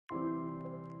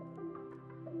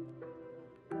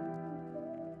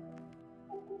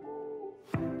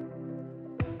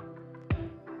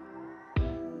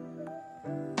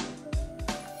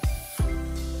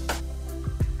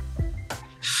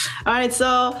All right,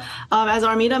 so as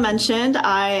Armida mentioned,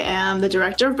 I am the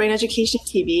director of Brain Education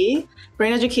TV.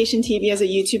 Brain Education TV is a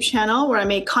YouTube channel where I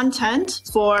make content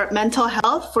for mental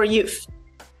health for youth.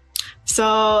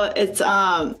 So it's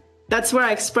that's where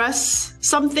I express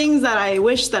some things that I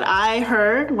wish that I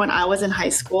heard when I was in high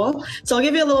school. So I'll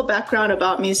give you a little background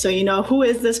about me so you know who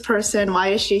is this person, why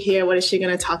is she here, what is she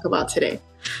going to talk about today.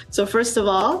 So first of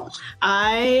all,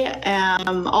 I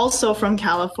am also from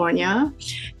California.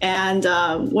 And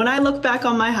when I look back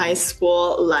on my high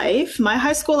school life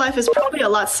is probably a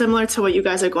lot similar to what you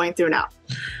guys are going through now.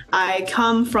 I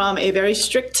come from a very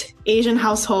strict Asian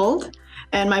household,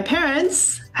 and my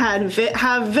parents had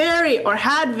very,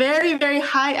 very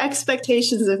high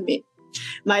expectations of me.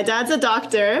 My dad's a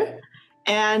doctor,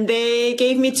 and they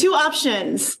gave me two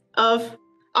options of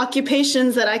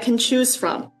occupations that I can choose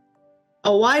from.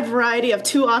 A wide variety of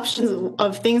two options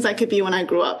of things I could be when I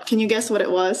grew up. Can you guess what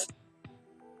it was?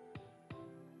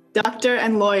 Doctor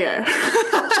and lawyer.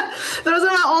 Those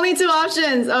are my only two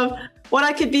options of what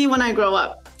I could be when I grow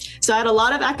up. So I had a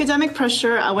lot of academic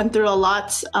pressure. I went through a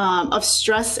lot of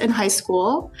stress in high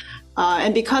school.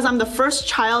 And because I'm the first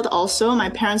child also, my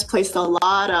parents placed a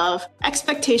lot of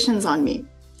expectations on me.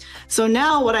 So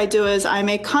now what I do is I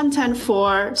make content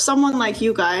for someone like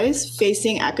you guys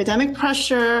facing academic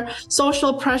pressure,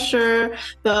 social pressure,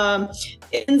 the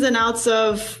ins and outs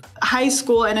of high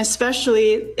school, and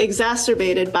especially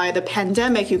exacerbated by the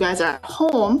pandemic. You guys are at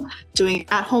home doing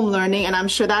at-home learning, and I'm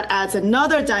sure that adds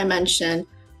another dimension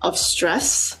of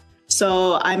stress.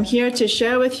 So I'm here to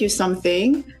share with you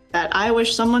something that I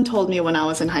wish someone told me when I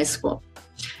was in high school.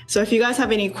 So if you guys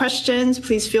have any questions,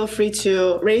 please feel free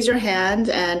to raise your hand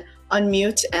and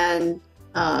unmute and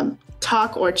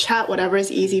talk or chat, whatever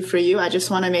is easy for you. I just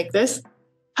want to make this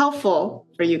helpful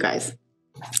for you guys.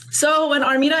 So when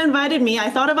Armida invited me, I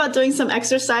thought about doing some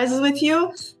exercises with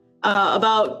you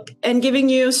and giving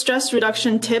you stress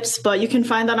reduction tips, but you can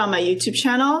find that on my YouTube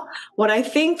channel. What I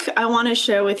think I want to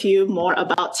share with you more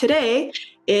about today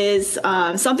is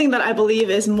something that I believe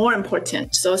is more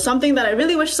important. So something that I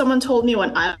really wish someone told me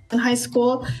when I was in high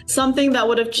school, something that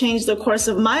would have changed the course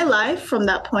of my life from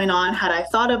that point on had I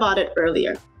thought about it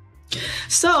earlier.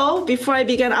 So before I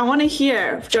begin, I want to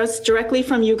hear just directly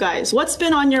from you guys. What's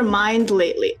been on your mind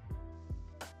lately?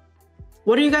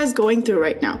 What are you guys going through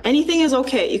right now? Anything is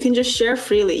okay. You can just share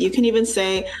freely. You can even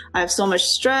say, I have so much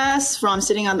stress from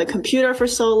sitting on the computer for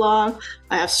so long.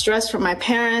 I have stress from my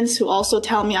parents who also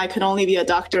tell me I could only be a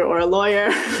doctor or a lawyer.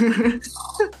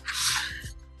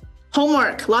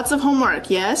 Homework, lots of homework,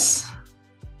 yes.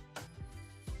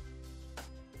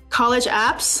 College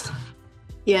apps,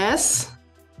 yes.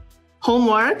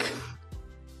 Homework,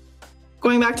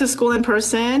 going back to school in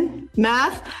person,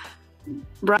 math.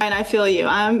 Brian, I feel you.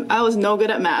 I was no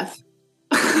good at math.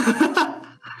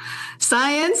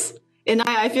 Science, and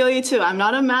I feel you too. I'm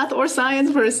not a math or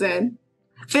science person.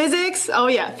 Physics, oh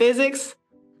yeah, physics.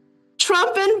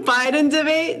 Trump and Biden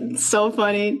debate, so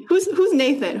funny. Who's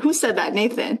Nathan? Who said that?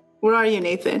 Nathan, where are you,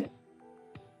 Nathan?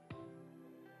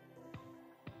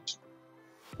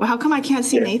 Well, how come I can't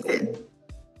see Nathan?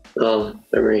 I'm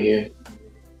right here.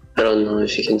 I don't know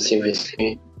if you can see my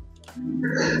screen.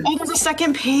 Oh, there's a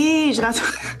second page. That's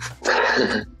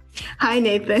Hi,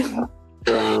 Nathan.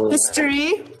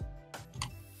 History.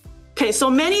 Okay, so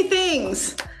many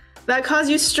things that cause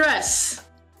you stress,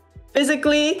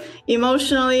 physically,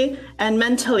 emotionally, and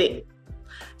mentally.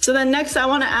 So then next, I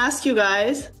want to ask you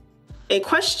guys a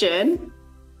question.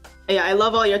 Yeah, I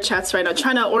love all your chats right now.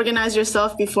 Trying to organize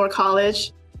yourself before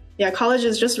college. Yeah, college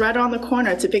is just right around the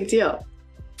corner. It's a big deal.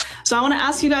 So I want to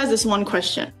ask you guys this one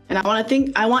question, and I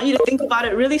want you to think about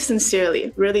it really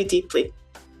sincerely, really deeply.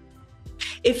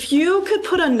 If you could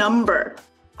put a number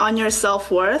on your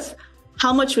self-worth,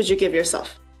 how much would you give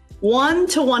yourself? 1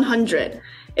 to 100.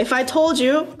 If I told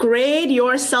you, grade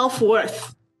your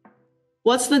self-worth,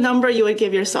 what's the number you would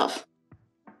give yourself?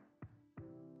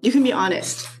 You can be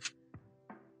honest.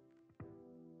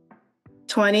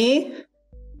 20,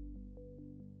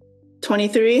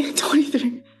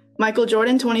 23. Michael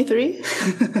Jordan, 23.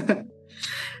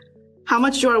 How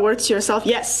much you are worth to yourself?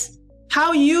 Yes.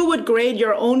 How you would grade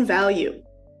your own value.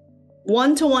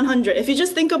 1 to 100. If you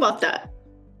just think about that.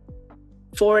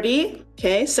 40,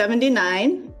 okay,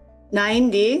 79,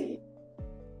 90,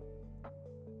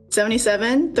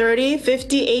 77, 30,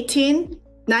 50, 18,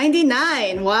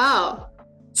 99. Wow.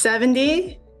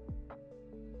 70,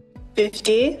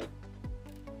 50.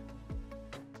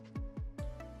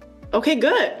 Okay,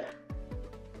 good.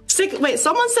 Wait,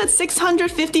 someone said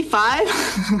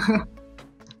 655?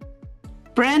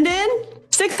 Brandon?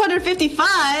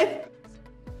 655?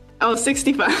 Oh,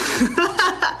 65.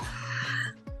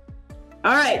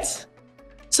 All right.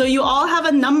 So you all have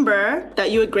a number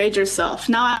that you would grade yourself.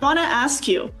 Now I want to ask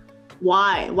you,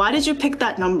 why? Why did you pick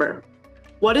that number?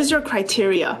 What is your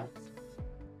criteria?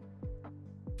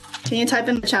 Can you type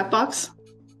in the chat box?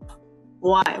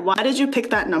 Why? Why did you pick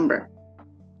that number?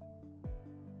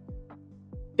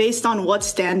 Based on what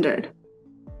standard?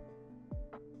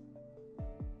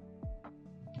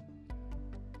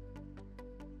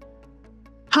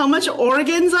 How much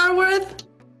organs are worth?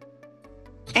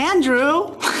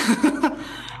 Andrew.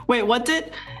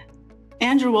 Wait,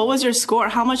 Andrew, what was your score?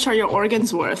 How much are your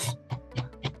organs worth?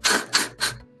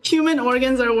 Human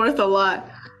organs are worth a lot.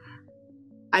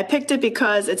 I picked it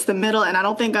because it's the middle and I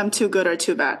don't think I'm too good or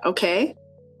too bad, okay?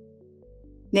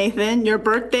 Nathan, your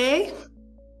birthday?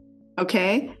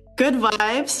 Okay. Good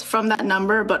vibes from that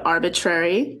number, but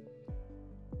arbitrary.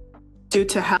 Due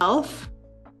to health.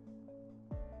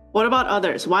 What about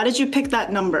others? Why did you pick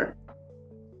that number?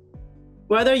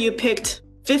 Whether you picked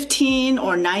 15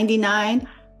 or 99,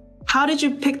 how did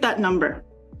you pick that number?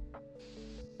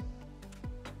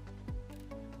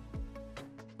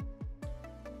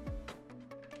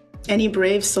 Any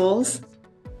brave souls?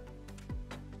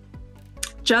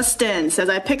 Justin says,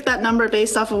 I picked that number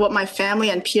based off of what my family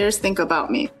and peers think about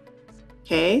me.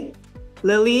 Okay.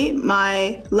 Lily,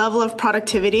 my level of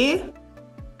productivity.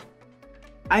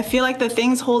 I feel like the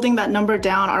things holding that number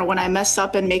down are when I mess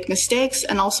up and make mistakes,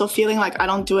 and also feeling like I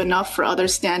don't do enough for other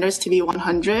standards to be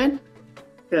 100.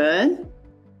 Good.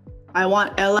 I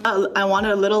wanted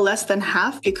a little less than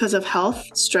half because of health,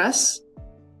 stress,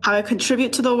 how I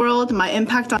contribute to the world, my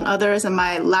impact on others, and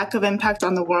my lack of impact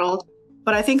on the world.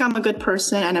 But I think I'm a good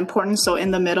person and important, so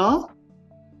in the middle.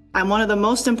 I'm one of the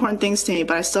most important things to me,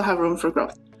 but I still have room for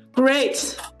growth.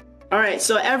 Great. All right,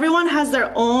 so everyone has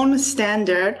their own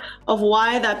standard of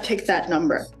why that picked that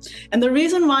number. And the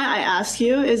reason why I ask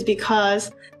you is because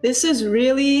this is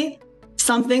really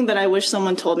something that I wish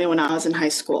someone told me when I was in high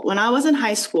school. When I was in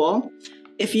high school,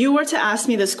 if you were to ask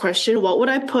me this question, what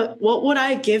would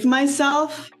I give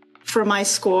myself for my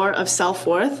score of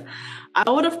self-worth? I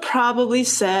would have probably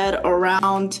said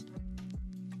around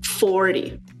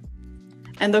 40.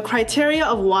 And the criteria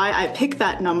of why I picked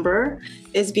that number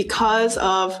is because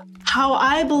of how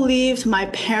I believed my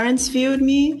parents viewed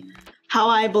me, how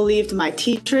I believed my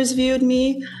teachers viewed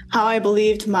me, how I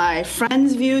believed my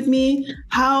friends viewed me,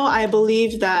 how I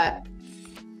believed that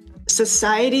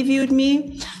society viewed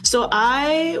me. So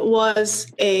I was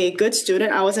a good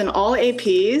student. I was in all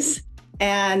APs.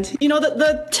 And, you know,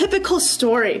 the typical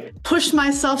story, pushed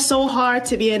myself so hard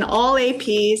to be in all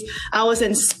APs. I was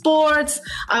in sports.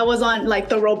 I was on like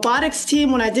the robotics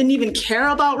team when I didn't even care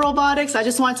about robotics. I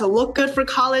just wanted to look good for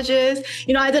colleges.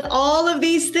 You know, I did all of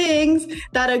these things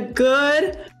that a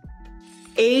good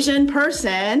Asian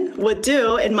person would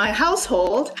do in my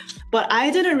household, but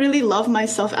I didn't really love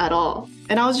myself at all.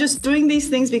 And I was just doing these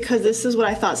things because this is what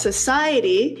I thought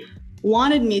society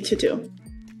wanted me to do.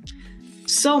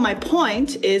 So my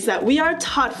point is that we are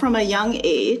taught from a young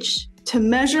age to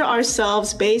measure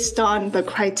ourselves based on the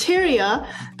criteria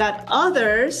that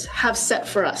others have set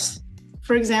for us.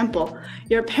 For example,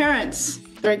 your parents,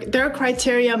 their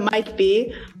criteria might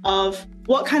be of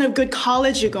what kind of good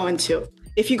college you go into.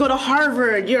 If you go to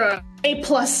Harvard, you're an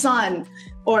A+ son.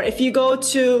 Or if you go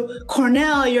to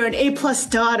Cornell, you're an A+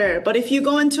 daughter. But if you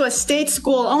go into a state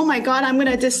school, oh my God, I'm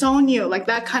going to disown you. Like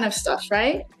that kind of stuff,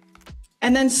 right?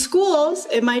 And then schools,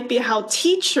 it might be how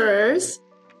teachers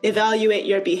evaluate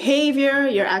your behavior,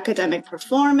 your academic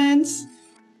performance.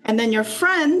 And then your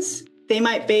friends, they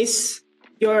might base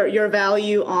your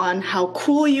value on how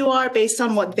cool you are based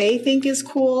on what they think is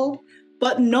cool.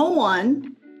 But no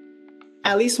one,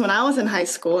 at least when I was in high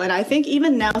school, and I think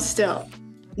even now still,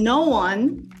 no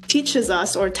one teaches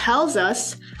us or tells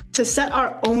us to set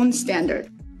our own standard.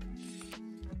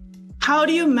 How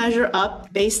do you measure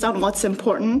up based on what's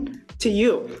important to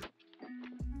you?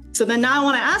 So then now I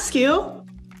want to ask you,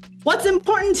 what's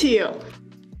important to you?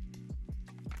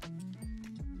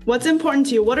 What's important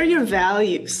to you? What are your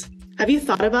values? Have you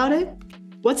thought about it?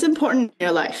 What's important in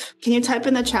your life? Can you type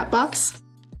in the chat box?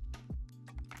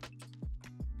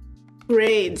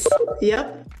 Grades.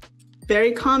 Yep.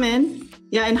 Very common.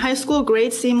 Yeah, in high school,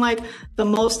 grades seem like the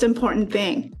most important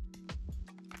thing.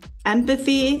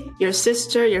 Empathy, your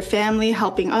sister, your family,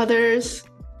 helping others.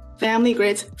 Family,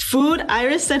 grades. Food,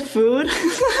 Iris said food.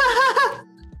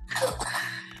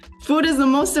 Food is the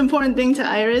most important thing to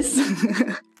Iris.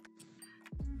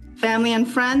 Family and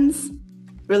friends,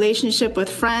 relationship with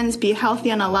friends, be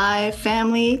healthy and alive,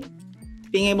 family,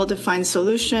 being able to find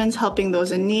solutions, helping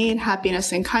those in need,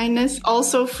 happiness and kindness,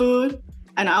 also food.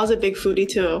 And I was a big foodie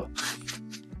too.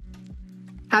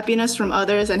 Happiness from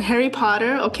others and Harry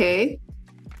Potter, okay.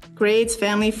 Grades,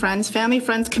 family,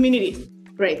 friends, community.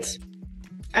 Great.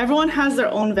 Everyone has their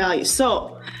own value.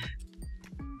 So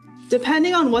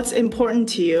depending on what's important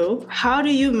to you, how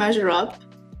do you measure up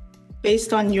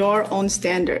based on your own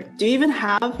standard? Do you even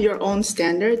have your own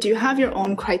standard? Do you have your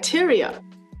own criteria?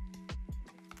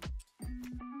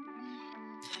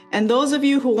 And those of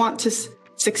you who want to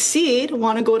succeed,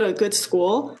 want to go to a good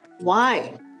school,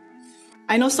 why?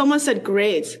 I know someone said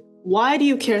grades. Why do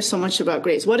you care so much about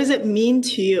grades? What does it mean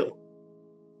to you?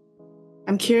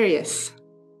 I'm curious.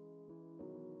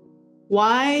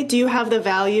 Why do you have the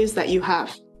values that you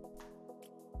have?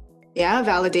 Yeah,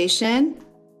 validation.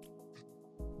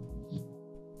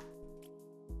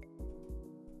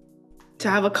 To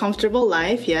have a comfortable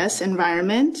life, yes.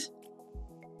 Environment,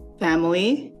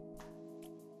 family.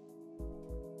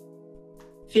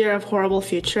 Fear of horrible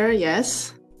future,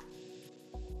 yes.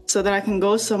 So that I can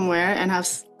go somewhere and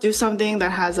do something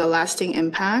that has a lasting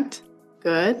impact.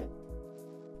 Good.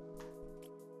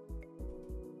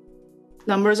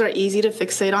 Numbers are easy to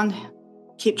fixate on.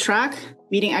 Keep track,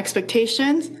 meeting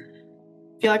expectations.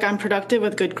 Feel like I'm productive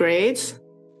with good grades.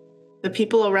 The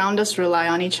people around us rely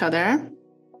on each other.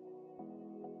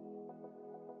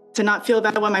 To not feel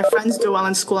bad when my friends do well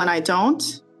in school and I don't.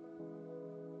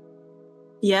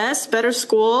 Yes, better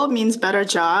school means better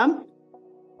job.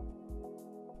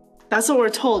 That's what we're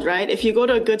told, right? If you go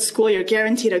to a good school, you're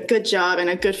guaranteed a good job and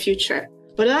a good future.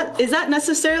 But is that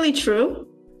necessarily true?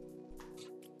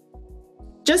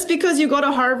 Just because you go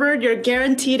to Harvard, you're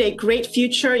guaranteed a great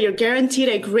future, you're guaranteed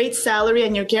a great salary,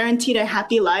 and you're guaranteed a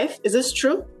happy life. Is this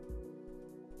true?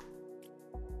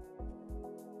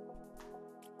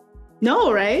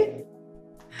 No, right?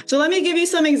 So let me give you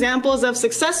some examples of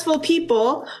successful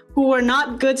people who were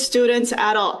not good students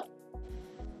at all.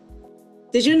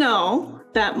 Did you know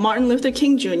that Martin Luther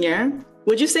King Jr.,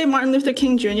 would you say Martin Luther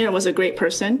King Jr. was a great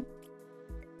person?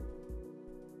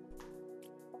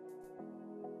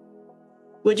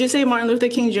 Would you say Martin Luther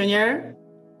King Jr.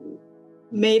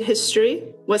 made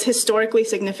history, was historically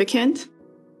significant?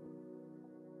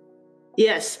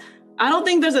 Yes. I don't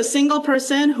think there's a single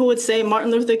person who would say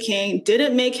Martin Luther King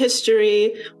didn't make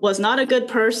history, was not a good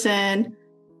person,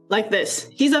 like this.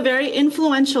 He's a very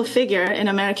influential figure in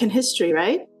American history,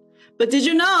 right? But did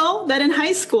you know that in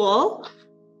high school,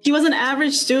 he was an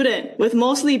average student with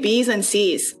mostly B's and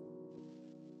C's?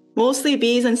 Mostly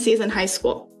B's and C's in high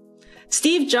school.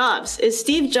 Steve Jobs. Is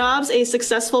Steve Jobs a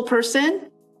successful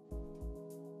person?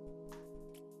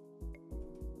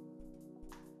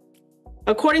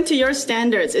 According to your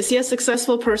standards, is he a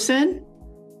successful person?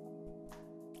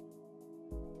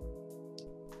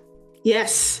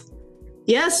 Yes.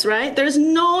 Yes, right? There's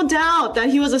no doubt that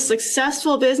he was a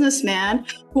successful businessman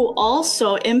who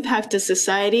also impacted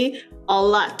society a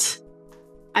lot.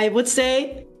 I would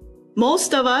say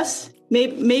most of us,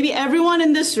 maybe everyone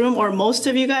in this room or most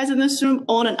of you guys in this room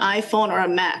own an iPhone or a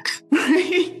Mac,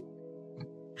 right?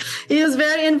 He was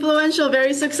very influential,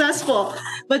 very successful.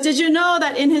 But did you know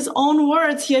that in his own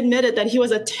words, he admitted that he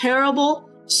was a terrible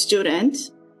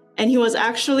student and he was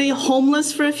actually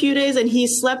homeless for a few days and he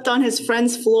slept on his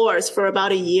friends' floors for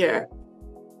about a year.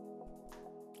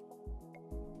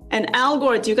 And Al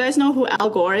Gore, do you guys know who Al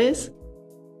Gore is?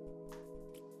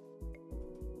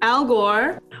 Al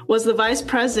Gore was the vice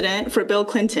president for Bill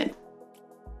Clinton.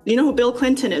 You know who Bill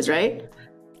Clinton is, right?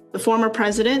 The former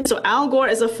president. So Al Gore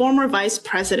is a former vice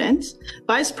president.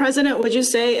 Vice president, would you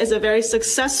say, is a very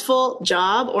successful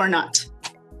job or not?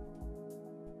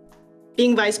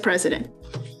 Being vice president.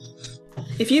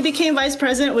 If you became vice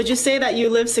president, would you say that you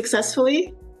lived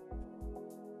successfully?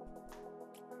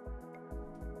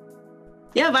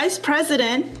 Yeah, vice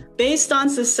president, based on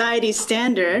society's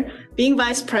standard, being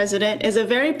vice president is a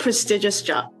very prestigious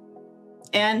job.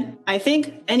 And I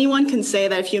think anyone can say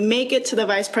that if you make it to the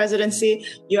vice presidency,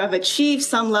 you have achieved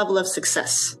some level of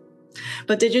success.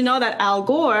 But did you know that Al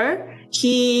Gore,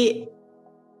 he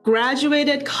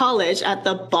graduated college at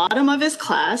the bottom of his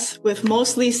class with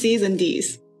mostly C's and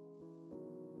D's?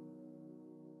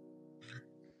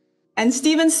 And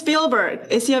Steven Spielberg,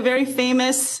 is he a very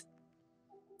famous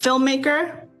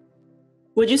filmmaker?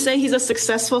 Would you say he's a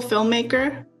successful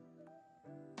filmmaker?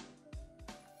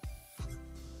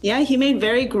 Yeah, he made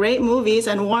very great movies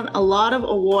and won a lot of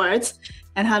awards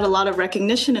and had a lot of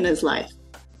recognition in his life.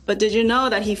 But did you know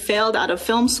that he failed out of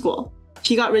film school?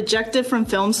 He got rejected from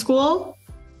film school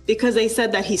because they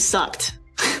said that he sucked.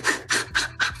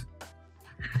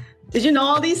 Did you know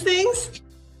all these things?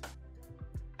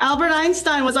 Albert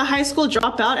Einstein was a high school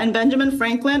dropout and Benjamin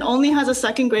Franklin only has a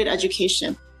second grade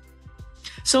education.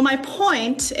 So my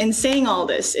point in saying all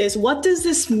this is, what does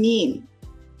this mean?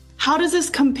 How does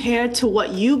this compare to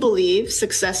what you believe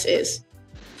success is?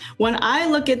 When I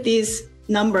look at these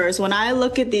numbers, when I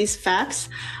look at these facts,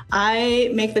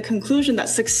 I make the conclusion that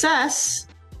success,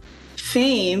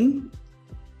 fame,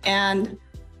 and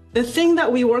the thing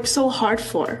that we work so hard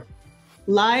for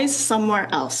lies somewhere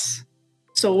else.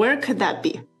 So where could that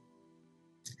be?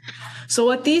 So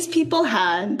what these people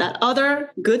had that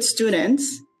other good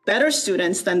students, better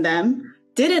students than them,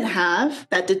 didn't have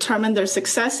that determined their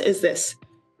success is this.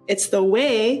 It's the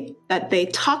way that they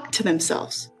talk to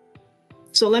themselves.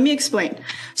 So let me explain.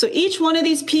 So each one of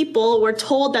these people were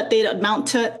told that they'd amount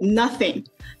to nothing,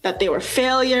 that they were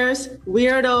failures,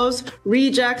 weirdos,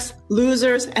 rejects,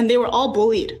 losers, and they were all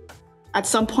bullied at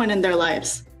some point in their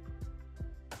lives.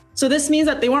 So this means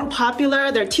that they weren't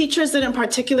popular, their teachers didn't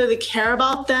particularly care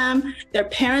about them, their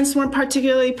parents weren't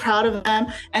particularly proud of them,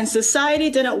 and society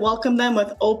didn't welcome them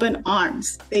with open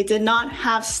arms. They did not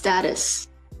have status.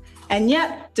 And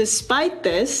yet, despite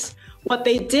this, what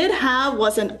they did have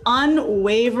was an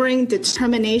unwavering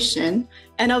determination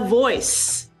and a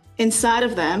voice inside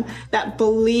of them that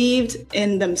believed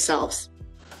in themselves.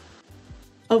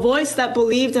 A voice that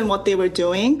believed in what they were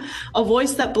doing, a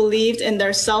voice that believed in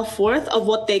their self-worth, of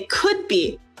what they could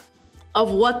be,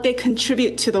 of what they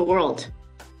contribute to the world.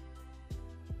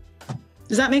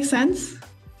 Does that make sense?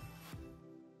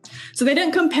 So they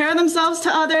didn't compare themselves to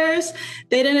others.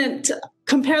 They didn't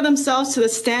compare themselves to the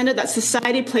standard that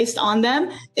society placed on them.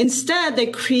 Instead, they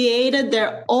created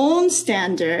their own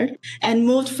standard and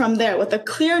moved from there with a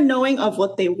clear knowing of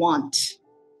what they want.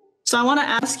 So I want to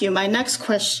ask you, my next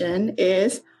question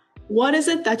is, what is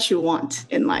it that you want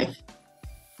in life?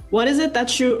 What is it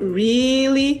that you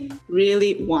really,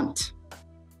 really want?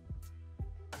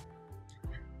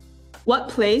 What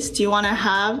place do you want to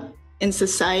have in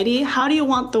society? How do you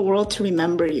want the world to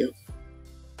remember you?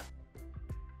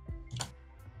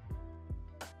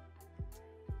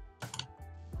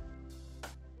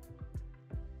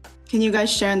 Can you guys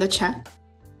share in the chat?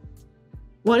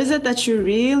 What is it that you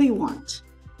really want?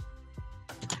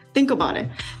 Think about it.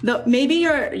 Maybe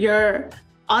your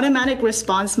automatic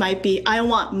response might be, I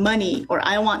want money or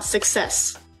I want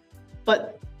success.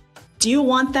 But do you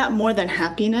want that more than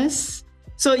happiness?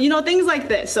 So, things like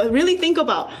this. So really think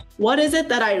about, what is it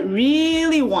that I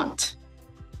really want?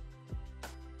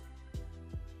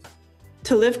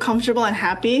 To live comfortable and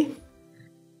happy?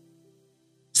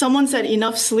 Someone said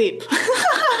enough sleep.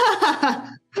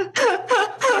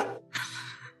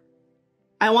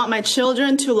 I want my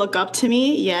children to look up to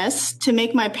me, yes. To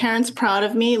make my parents proud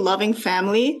of me, loving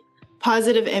family,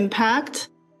 positive impact,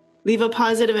 leave a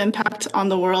positive impact on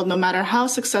the world no matter how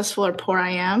successful or poor I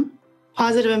am.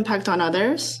 Positive impact on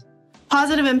others.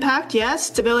 Positive impact, yes.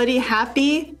 Stability,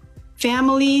 happy,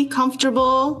 family,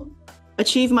 comfortable,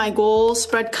 achieve my goals,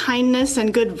 spread kindness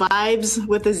and good vibes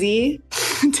with a Z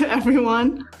to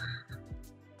everyone.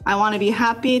 I want to be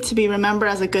happy, to be remembered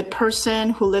as a good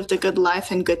person who lived a good life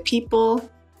and good people.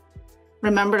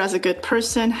 Remembered as a good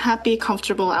person, happy,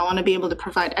 comfortable. I want to be able to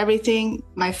provide everything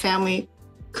my family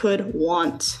could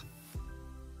want.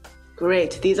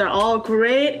 Great. These are all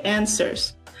great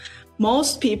answers.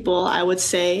 Most people, I would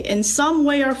say, in some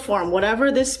way or form,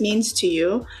 whatever this means to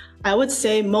you, I would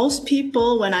say most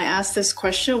people, when I ask this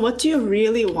question, what do you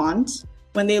really want?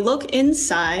 When they look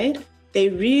inside, they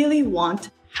really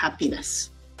want happiness.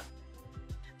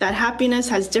 That happiness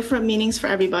has different meanings for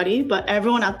everybody, but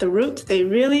everyone at the root, they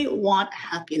really want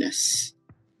happiness.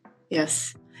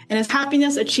 Yes. And is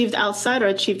happiness achieved outside or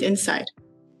achieved inside?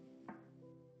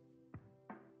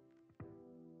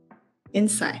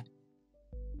 Inside.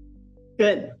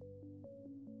 Good.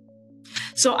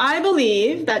 So I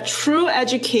believe that true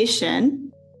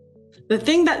education, the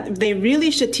thing that they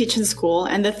really should teach in school,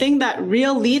 and the thing that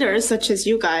real leaders such as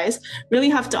you guys really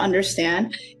have to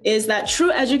understand, is that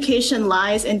true education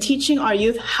lies in teaching our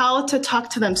youth how to talk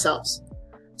to themselves.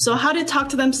 So how to talk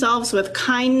to themselves with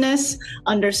kindness,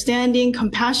 understanding,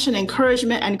 compassion,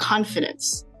 encouragement, and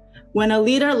confidence. When a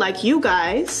leader like you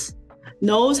guys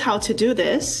knows how to do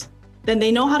this, then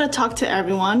they know how to talk to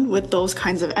everyone with those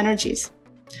kinds of energies.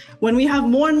 When we have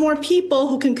more and more people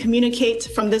who can communicate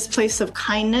from this place of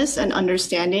kindness and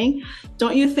understanding,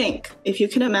 don't you think, if you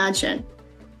can imagine,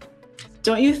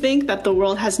 don't you think that the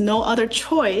world has no other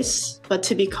choice but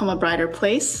to become a brighter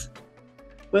place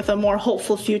with a more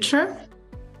hopeful future?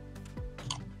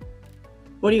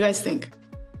 What do you guys think?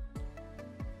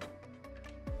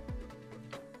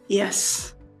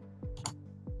 Yes.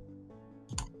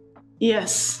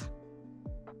 Yes.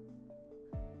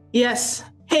 Yes.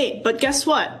 Hey, but guess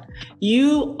what?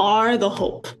 You are the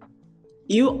hope.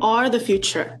 You are the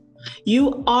future.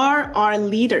 You are our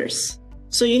leaders.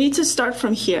 So you need to start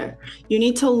from here. You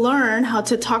need to learn how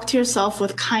to talk to yourself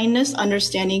with kindness,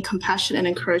 understanding, compassion, and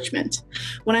encouragement.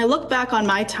 When I look back on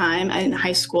my time in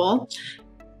high school,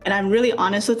 and I'm really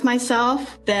honest with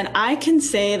myself, then I can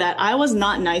say that I was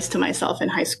not nice to myself in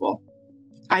high school.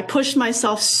 I pushed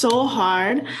myself so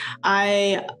hard.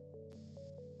 I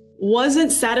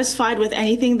wasn't satisfied with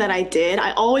anything that I did.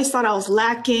 I always thought I was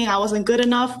lacking. I wasn't good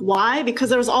enough. Why? Because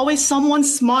there was always someone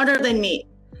smarter than me.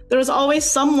 There was always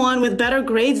someone with better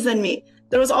grades than me.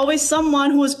 There was always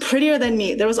someone who was prettier than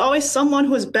me. There was always someone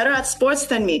who was better at sports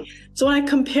than me. So when I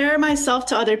compare myself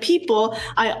to other people,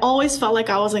 I always felt like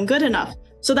I wasn't good enough.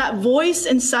 So that voice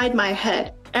inside my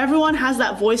head, everyone has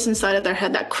that voice inside of their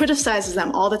head that criticizes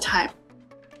them all the time.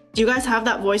 Do you guys have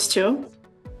that voice too?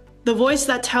 The voice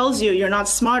that tells you you're not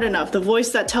smart enough, the voice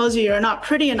that tells you you're not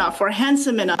pretty enough or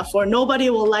handsome enough or nobody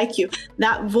will like you.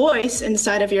 That voice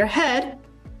inside of your head,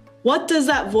 what does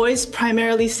that voice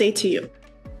primarily say to you?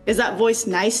 Is that voice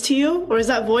nice to you or is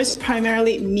that voice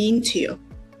primarily mean to you?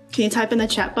 Can you type in the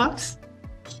chat box?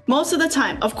 Most of the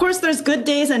time, of course, there's good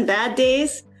days and bad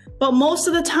days, but most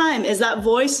of the time, is that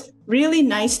voice really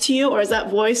nice to you or is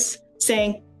that voice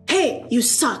saying, hey, you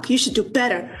suck, you should do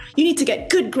better. You need to get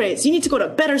good grades. You need to go to a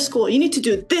better school. You need to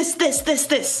do this, this, this,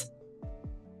 this.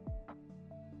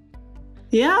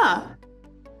 Yeah.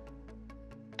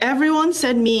 Everyone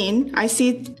said mean. I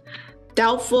see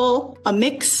doubtful, a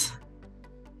mix.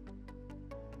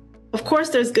 Of course,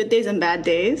 there's good days and bad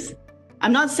days.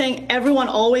 I'm not saying everyone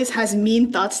always has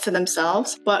mean thoughts to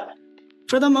themselves, but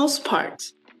for the most part,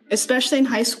 especially in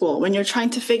high school, when you're trying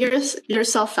to figure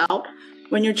yourself out,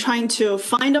 when you're trying to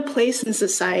find a place in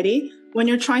society, when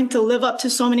you're trying to live up to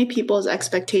so many people's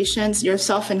expectations,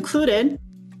 yourself included,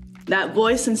 that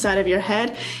voice inside of your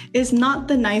head is not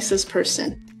the nicest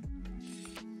person.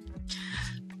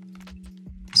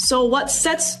 So what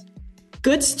sets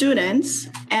good students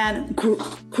and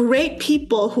great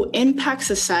people who impact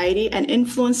society and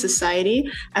influence society,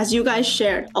 as you guys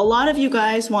shared, a lot of you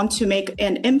guys want to make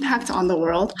an impact on the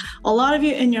world. A lot of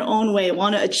you in your own way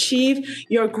want to achieve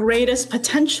your greatest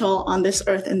potential on this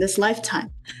earth in this lifetime.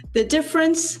 The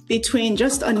difference between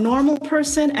just a normal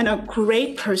person and a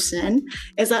great person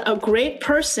is that a great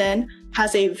person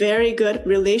has a very good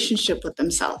relationship with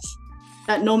themselves.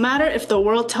 That no matter if the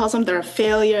world tells them they're a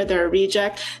failure, they're a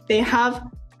reject, they have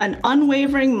an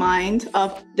unwavering mind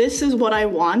of this is what I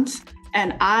want,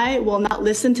 and I will not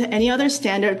listen to any other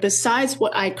standard besides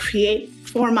what I create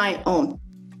for my own.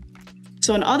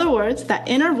 So in other words, that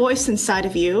inner voice inside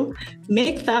of you,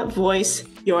 make that voice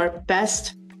your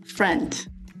best friend.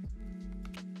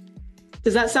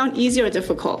 Does that sound easy or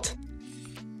difficult?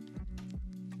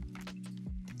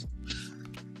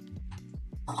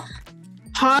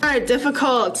 Hard,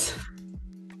 difficult.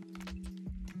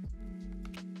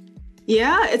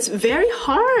 Yeah, it's very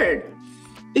hard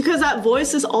because that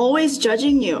voice is always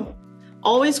judging you,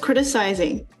 always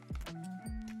criticizing.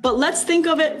 But let's think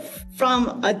of it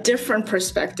from a different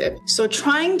perspective. So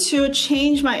trying to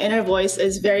change my inner voice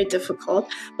is very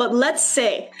difficult. But let's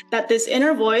say that this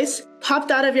inner voice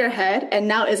popped out of your head and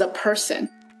now is a person.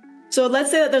 So let's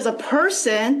say that there's a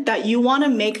person that you want to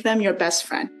make them your best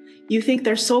friend. You think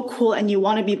they're so cool and you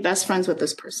want to be best friends with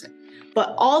this person.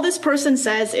 But all this person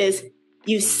says is,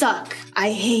 you suck,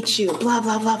 I hate you, blah,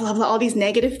 blah, blah, blah, blah, all these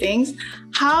negative things.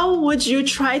 How would you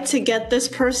try to get this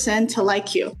person to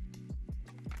like you?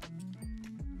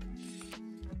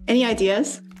 Any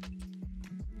ideas?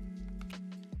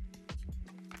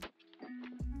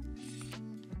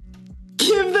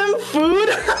 Give them food?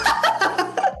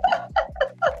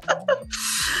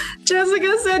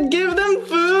 Jessica said, give them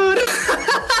food.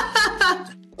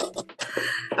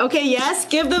 Okay, yes,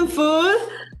 give them food.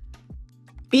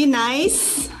 Be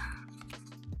nice.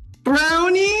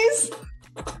 Brownies.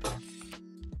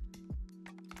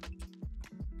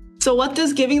 So what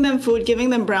does giving them food, giving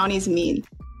them brownies mean?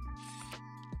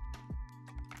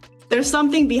 There's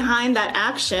something behind that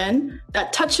action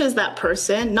that touches that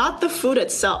person, not the food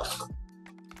itself,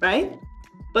 right?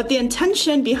 But the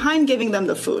intention behind giving them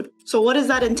the food. So what is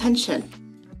that intention?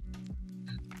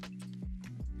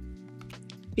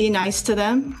 Be nice to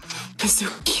them.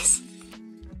 Bazookies.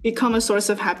 Become a source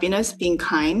of happiness, being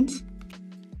kind.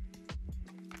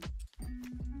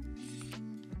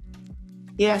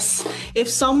 Yes, if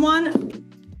someone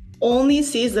only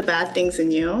sees the bad things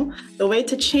in you, the way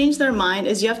to change their mind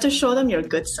is you have to show them your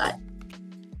good side.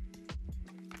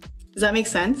 Does that make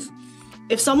sense?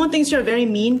 If someone thinks you're a very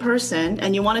mean person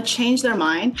and you want to change their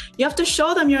mind, you have to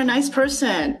show them you're a nice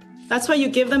person. That's why you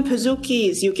give them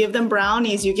pazookies, you give them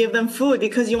brownies, you give them food,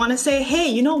 because you want to say, hey,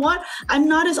 you know what? I'm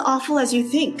not as awful as you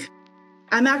think.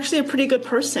 I'm actually a pretty good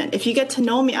person. If you get to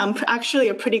know me, I'm actually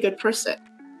a pretty good person.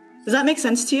 Does that make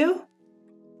sense to you?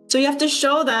 So you have to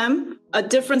show them a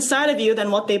different side of you than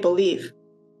what they believe.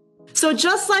 So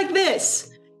just like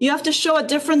this, you have to show a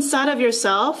different side of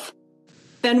yourself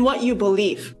than what you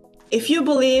believe. If you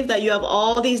believe that you have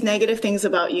all these negative things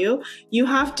about you, you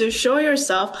have to show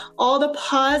yourself all the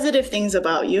positive things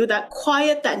about you that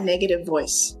quiet that negative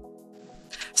voice.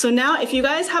 So now if you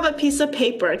guys have a piece of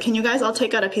paper, can you guys all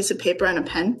take out a piece of paper and a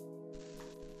pen?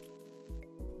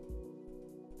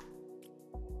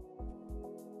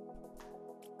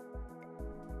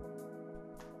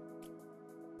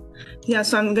 Yeah,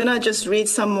 so I'm gonna just read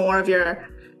some more of your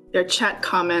chat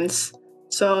comments.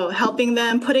 So helping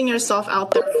them, putting yourself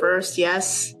out there first,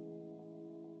 yes.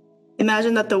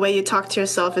 Imagine that the way you talk to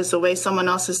yourself is the way someone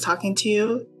else is talking to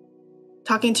you,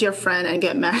 talking to your friend and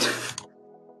get mad.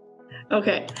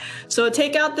 Okay, so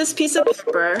take out this piece of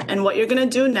paper, and what you're gonna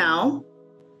do now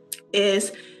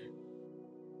is,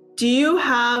 do you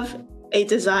have a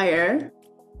desire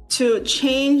to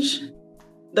change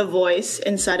the voice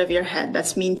inside of your head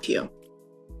that's mean to you?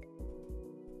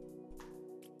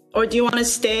 Or do you want to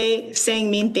stay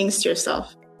saying mean things to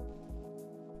yourself?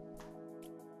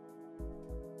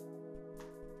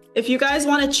 If you guys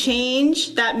want to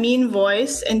change that mean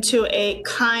voice into a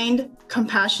kind,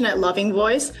 compassionate, loving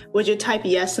voice, would you type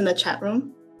yes in the chat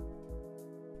room?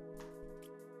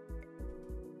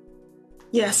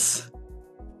 Yes.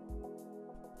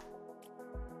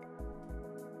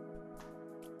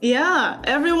 Yeah,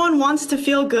 everyone wants to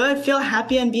feel good, feel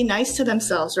happy, and be nice to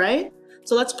themselves, right?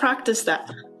 So let's practice that.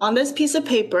 On this piece of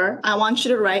paper, I want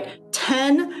you to write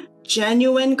 10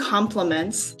 genuine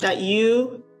compliments that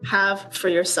you have for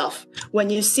yourself when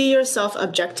you see yourself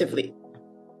objectively.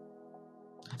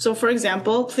 So for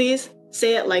example, please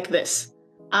say it like this: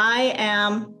 I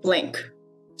am blank.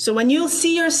 So when you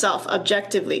see yourself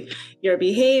objectively, your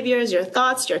behaviors, your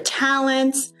thoughts, your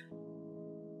talents,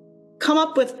 come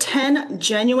up with 10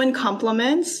 genuine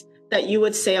compliments that you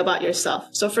would say about yourself.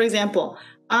 So for example,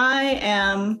 I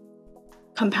am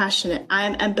compassionate. I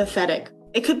am empathetic.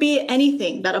 It could be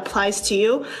anything that applies to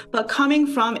you, but coming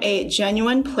from a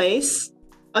genuine place,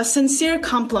 a sincere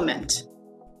compliment.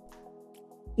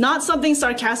 Not something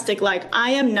sarcastic like,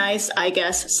 I am nice, I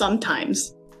guess,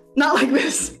 sometimes. Not like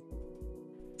this.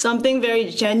 Something very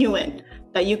genuine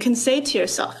that you can say to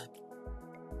yourself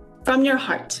from your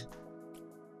heart.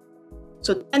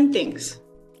 So 10 things.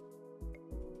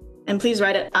 And please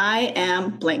write it, I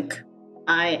am blank.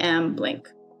 I am blank.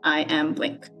 I am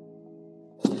blank.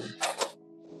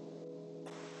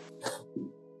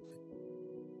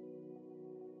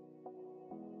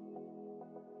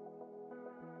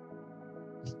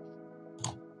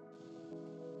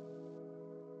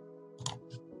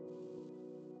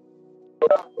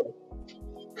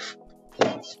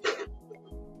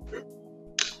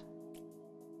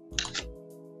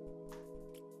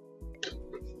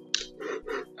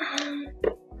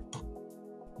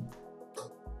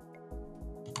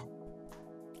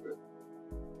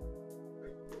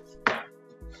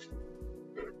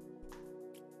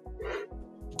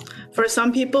 For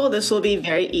some people, this will be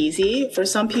very easy. For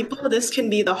some people, this can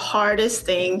be the hardest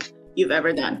thing you've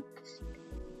ever done.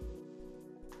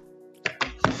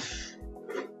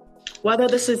 Whether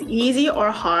this is easy or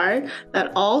hard,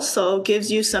 that also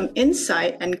gives you some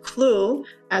insight and clue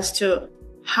as to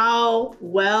how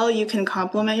well you can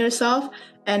compliment yourself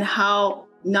and how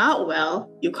not well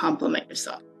you compliment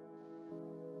yourself.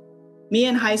 Me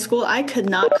in high school, I could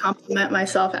not compliment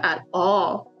myself at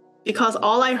all because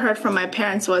all I heard from my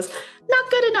parents was, not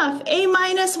good enough, A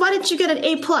minus, why didn't you get an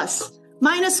A plus?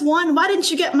 -1, why didn't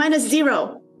you get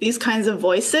 -0? These kinds of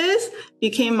voices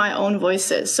became my own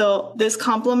voices. So this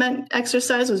compliment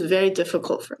exercise was very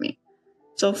difficult for me.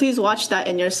 So please watch that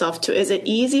in yourself too. Is it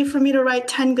easy for me to write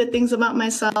 10 good things about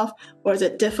myself, or is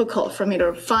it difficult for me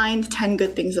to find 10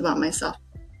 good things about myself?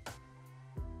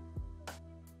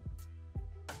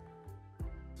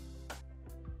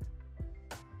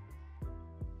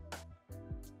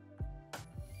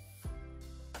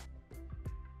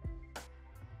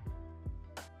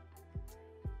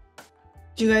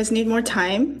 Do you guys need more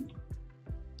time?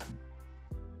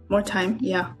 More time?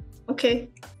 Yeah. Okay.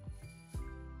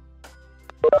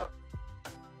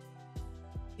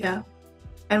 Yeah.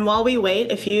 And while we wait,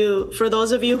 for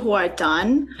those of you who are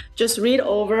done, just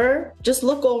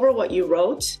look over what you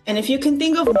wrote. And if you can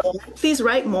think of more, please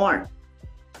write more.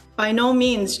 By no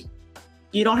means,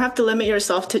 you don't have to limit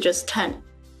yourself to just 10.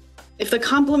 If the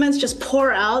compliments just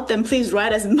pour out, then please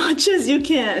write as much as you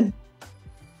can,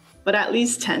 but at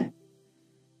least 10.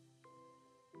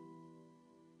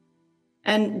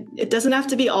 And it doesn't have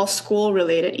to be all school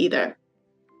related either.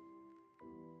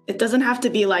 It doesn't have to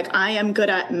be like, I am good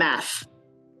at math.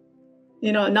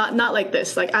 You know, not like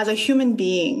this. Like, as a human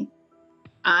being,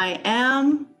 I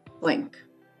am blank.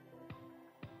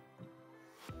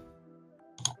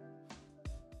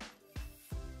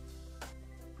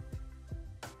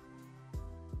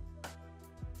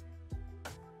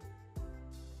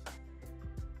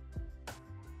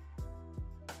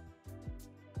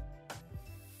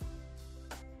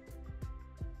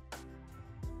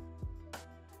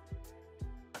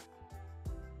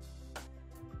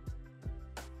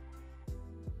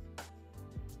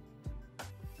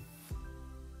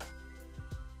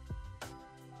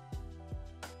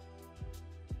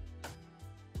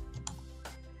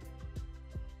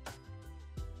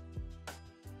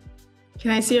 Can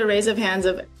I see a raise of hands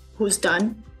of who's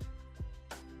done?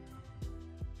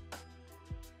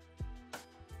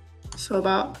 So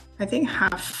about, I think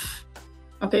half.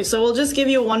 Okay, so we'll just give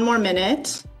you 1 more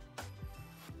minute.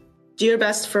 Do your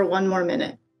best for 1 more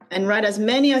minute and write as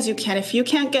many as you can. If you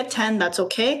can't get 10, that's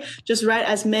okay. Just write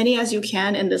as many as you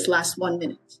can in this last 1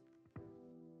 minute.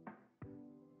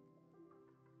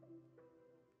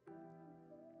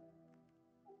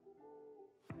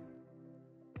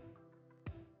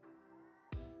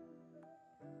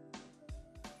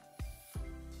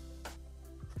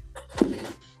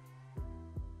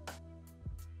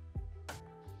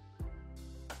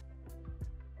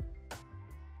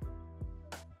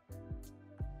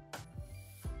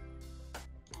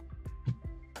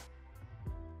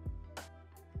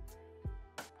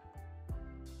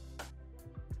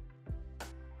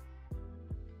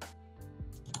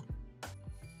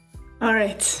 All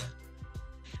right.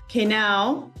 Okay,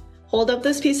 now hold up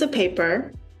this piece of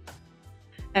paper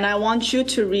and I want you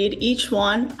to read each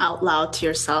one out loud to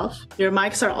yourself. Your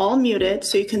mics are all muted,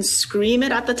 so you can scream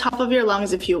it at the top of your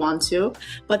lungs if you want to,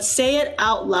 but say it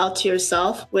out loud to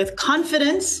yourself with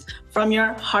confidence from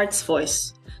your heart's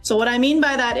voice. So what I mean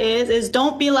by that is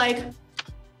don't be like,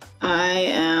 I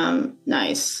am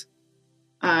nice.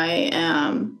 I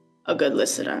am a good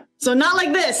listener. So not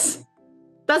like this.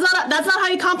 That's not how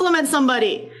you compliment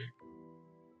somebody.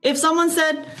 If someone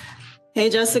said, hey,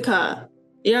 Jessica,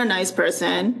 you're a nice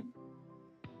person,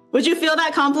 would you feel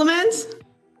that compliment?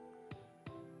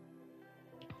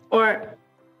 Or,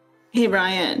 hey,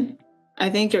 Brian, I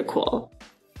think you're cool.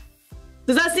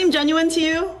 Does that seem genuine to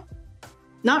you?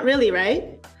 Not really,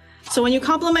 right? So when you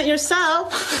compliment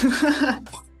yourself,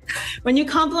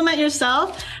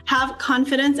 have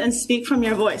confidence and speak from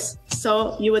your voice.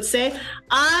 So you would say,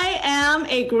 I am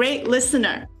a great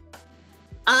listener.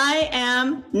 I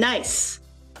am nice.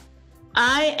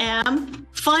 I am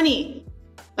funny.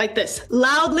 Like this,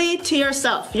 loudly to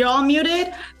yourself. You're all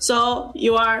muted, so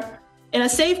you are in a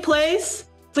safe place.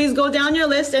 Please go down your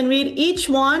list and read each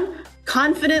one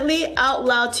confidently out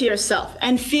loud to yourself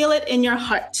and feel it in your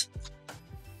heart.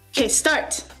 Okay,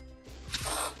 start.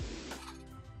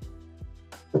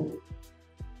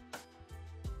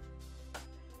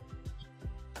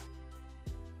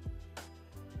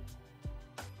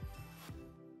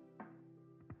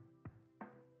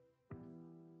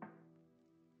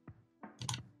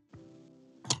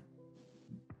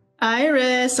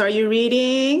 Iris, are you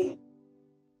reading?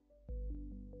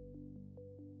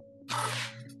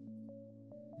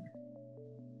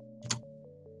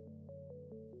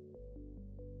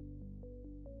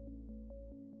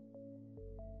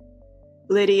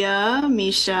 Lydia,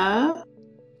 Misha.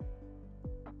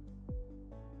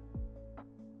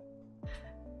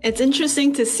 It's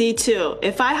interesting to see too.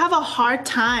 If I have a hard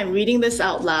time reading this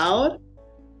out loud,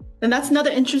 then that's another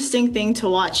interesting thing to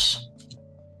watch.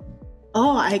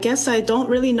 Oh, I guess I don't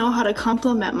really know how to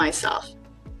compliment myself.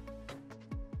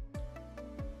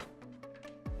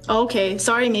 Okay,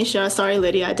 sorry, Misha. Sorry,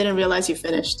 Lydia. I didn't realize you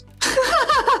finished.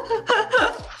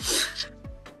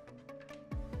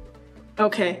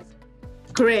 Okay,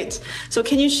 great. So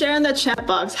can you share in the chat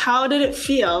box, how did it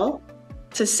feel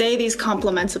to say these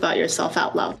compliments about yourself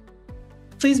out loud?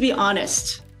 Please be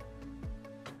honest.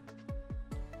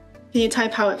 Can you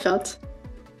type how it felt?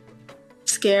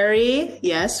 Scary,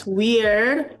 yes.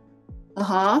 Weird,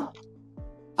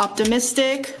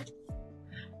 optimistic,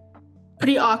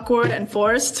 pretty awkward and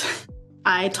forced.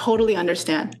 I totally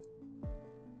understand.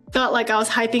 Felt like I was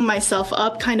hyping myself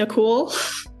up, kind of cool.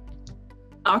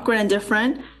 Awkward and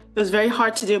different. It was very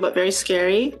hard to do, but very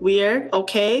scary. Weird,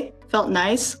 okay. Felt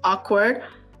nice, awkward.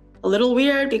 A little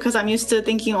weird because I'm used to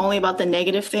thinking only about the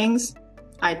negative things.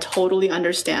 I totally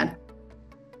understand.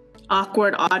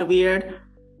 Awkward, odd, weird.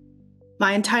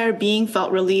 My entire being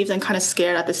felt relieved and kind of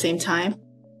scared at the same time.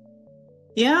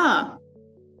 Yeah.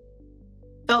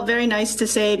 Felt very nice to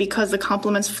say because the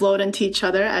compliments flowed into each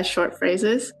other as short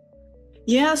phrases.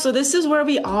 Yeah, so this is where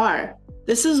we are.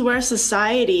 This is where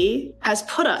society has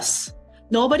put us.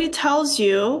 Nobody tells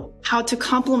you how to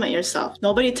compliment yourself.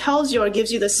 Nobody tells you or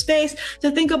gives you the space to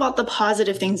think about the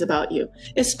positive things about you,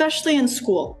 especially in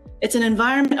school. It's an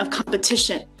environment of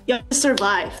competition. You have to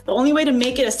survive. The only way to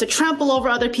make it is to trample over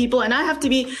other people, and I have to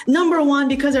be number one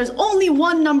because there's only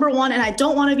one number one and I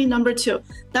don't want to be number two.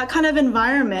 That kind of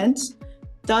environment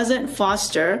doesn't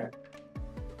foster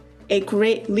a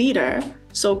great leader.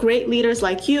 So great leaders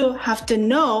like you have to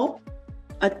know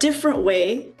a different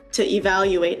way to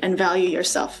evaluate and value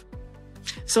yourself.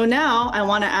 So now I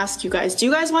want to ask you guys, do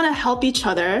you guys want to help each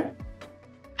other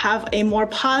have a more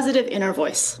positive inner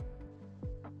voice?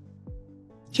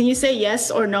 Can you say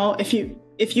yes or no? If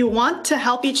you want to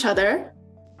help each other,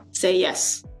 say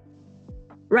yes.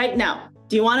 Right now.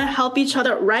 Do you want to help each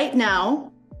other right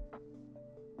now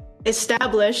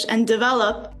establish and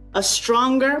develop a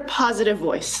stronger positive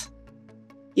voice?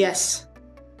 Yes.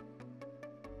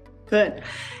 Good.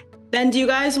 Then do you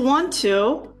guys want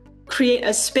to create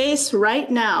a space right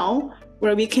now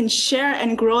where we can share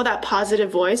and grow that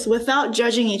positive voice without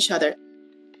judging each other?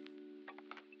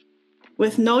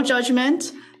 With no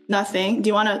judgment, nothing. Do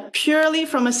you want to purely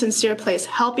from a sincere place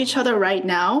help each other right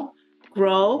now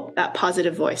grow that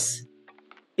positive voice?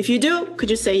 If you do, could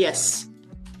you say yes?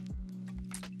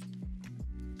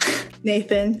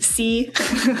 Nathan, sí.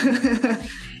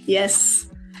 Yes.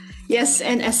 Yes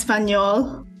in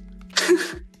Espanol.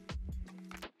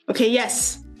 Okay,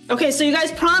 yes. Okay, so you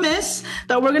guys promise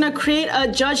that we're gonna create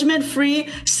a judgment-free,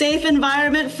 safe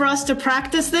environment for us to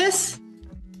practice this?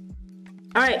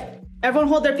 All right, everyone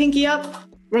hold their pinky up.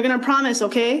 We're gonna promise,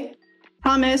 okay?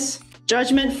 Promise,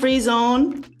 judgment-free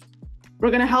zone.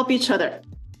 We're gonna help each other.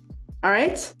 All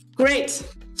right, great.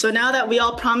 So now that we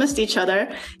all promised each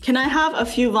other, can I have a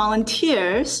few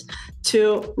volunteers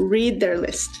to read their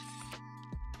list?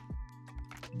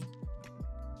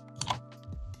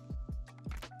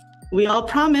 We all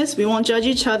promise we won't judge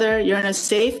each other. You're in a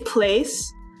safe place.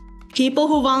 People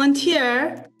who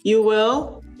volunteer, you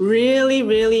will really,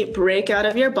 really break out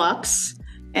of your box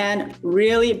and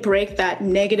really break that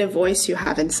negative voice you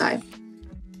have inside.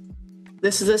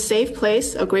 This is a safe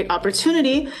place, a great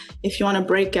opportunity if you want to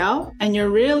break out and you're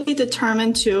really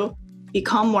determined to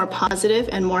become more positive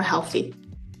and more healthy.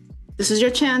 This is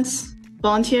your chance,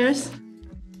 volunteers.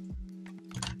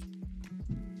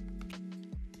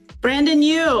 Brandon,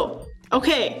 you.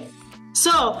 Okay,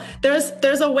 so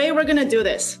there's a way we're gonna do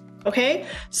this, okay?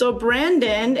 So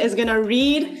Brandon is gonna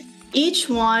read each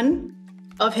one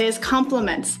of his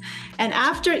compliments. And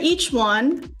after each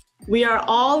one, we are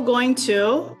all going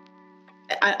to,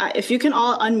 if you can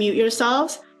all unmute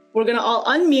yourselves, we're gonna all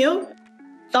unmute,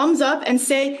 thumbs up, and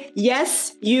say,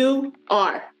 yes, you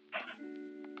are.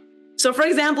 So for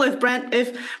example, if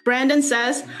Brandon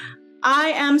says,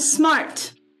 I am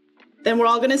smart, then we're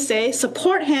all gonna say,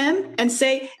 support him and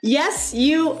say, yes,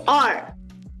 you are.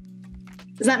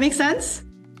 Does that make sense?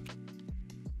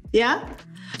 Yeah?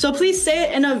 So please say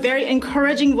it in a very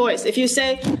encouraging voice. If you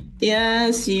say,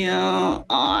 yes, you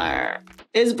are,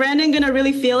 is Brandon gonna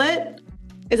really feel it?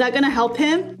 Is that gonna help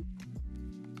him?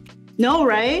 No,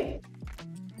 right?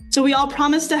 So we all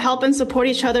promise to help and support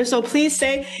each other. So please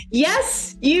say,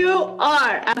 yes, you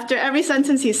are, after every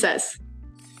sentence he says.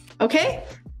 Okay?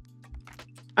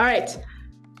 All right,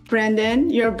 Brandon,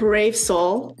 you're a brave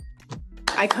soul.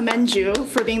 I commend you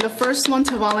for being the first one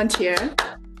to volunteer.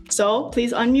 So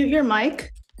please unmute your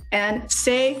mic and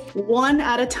say one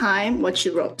at a time what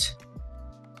you wrote.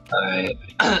 All right.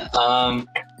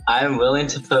 I'm willing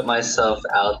to put myself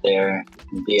out there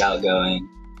and be outgoing.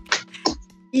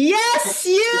 Yes,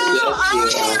 you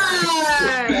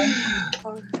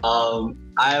are!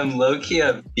 I am low-key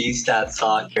a beast at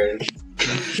soccer.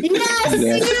 Yes,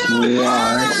 you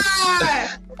are!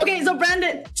 Okay, so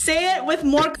Brandon, say it with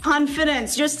more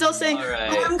confidence. You're still saying,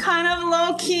 right. I'm kind of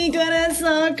low-key good at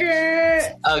soccer.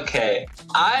 Okay,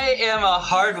 I am a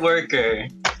hard worker.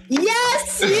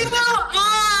 Yes, you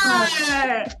are!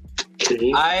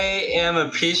 I am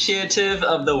appreciative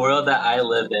of the world that I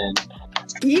live in.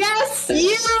 Yes,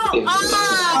 you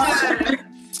are!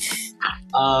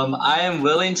 I am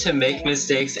willing to make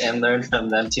mistakes and learn from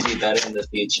them to be better in the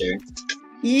future.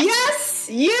 Yes,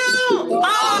 you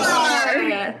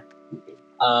are!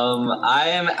 I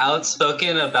am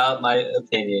outspoken about my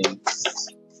opinions.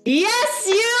 Yes,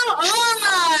 you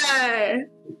are!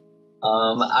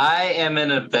 I am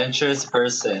an adventurous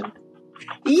person.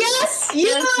 Yes, you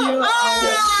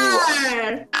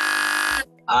are!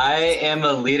 I am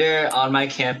a leader on my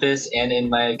campus and in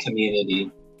my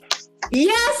community.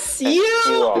 Yes,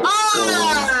 you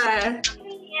are!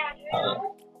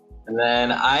 And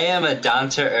then I am a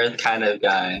down-to-earth kind of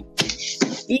guy.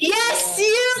 Yes,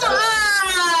 you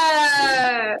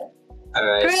are! All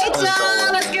right. Great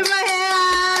job! Let's give him a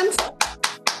hand!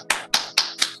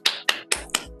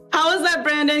 How was that,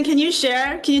 Brandon? Can you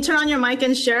share? Can you turn on your mic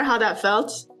and share how that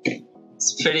felt?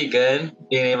 It's pretty good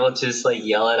being able to just like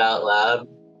yell it out loud.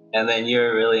 And then you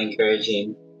were really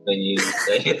encouraging when you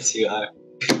say yes, you are.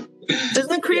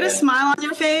 Doesn't it create a smile on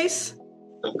your face?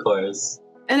 Of course.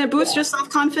 And it boosts your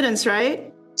self-confidence,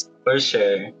 right? For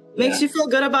sure. Makes you feel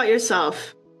good about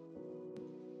yourself.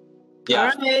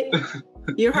 Yeah. All right.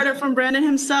 You heard it from Brandon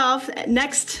himself.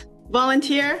 Next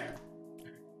volunteer.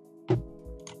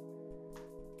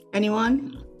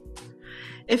 Anyone?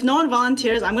 If no one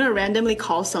volunteers, I'm going to randomly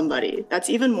call somebody. That's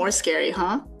even more scary,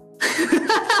 huh?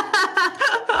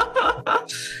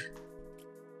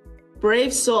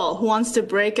 Brave soul who wants to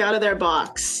break out of their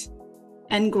box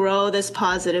and grow this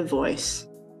positive voice.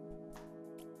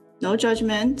 No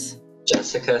judgment.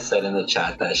 Jessica said in the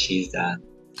chat that she's done.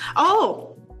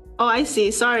 Oh, I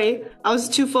see. Sorry. I was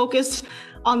too focused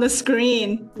on the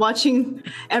screen watching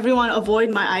everyone avoid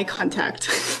my eye contact.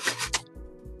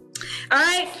 All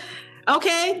right.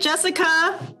 Okay,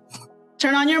 Jessica,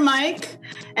 turn on your mic.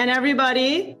 And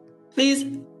everybody, please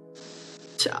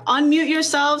unmute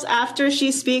yourselves after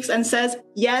she speaks and says,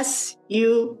 yes,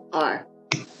 you are.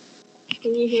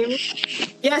 Can you hear me?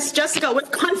 Yes, Jessica, with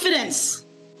confidence.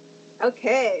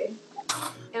 Okay.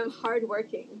 I am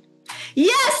hardworking.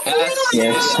 Yes,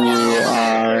 Yes, you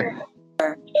are.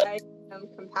 I am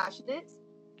compassionate.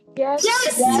 Yes,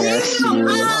 Yes, you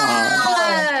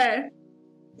are.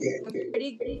 I'm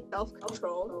pretty good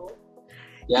self-control.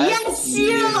 Yes,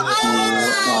 you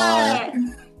are.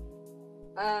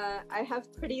 I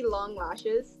have pretty long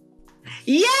lashes.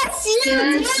 Yes, you do.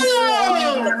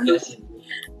 Yes.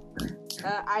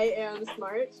 I am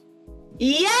smart.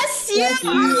 Yes, you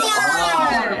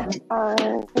are. I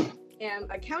am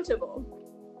accountable.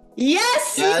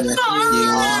 Yes, you Yes,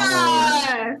 you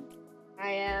are.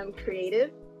 I am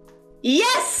creative.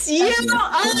 Yes, you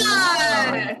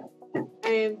are. I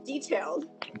am detailed.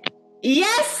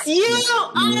 Yes, you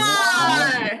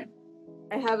are.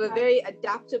 I have a very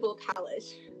adaptable palate.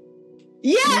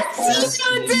 Yes,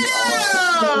 you do.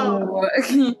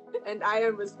 And I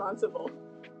am responsible.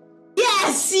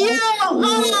 Yes, you are. Woo!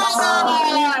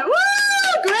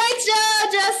 Great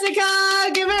job, Jessica.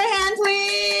 Give her a hand,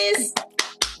 please.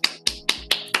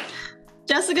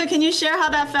 Jessica, can you share how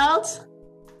that felt?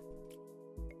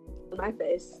 On my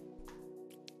face.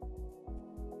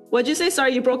 What'd you say?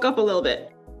 Sorry, you broke up a little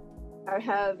bit. I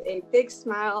have a big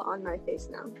smile on my face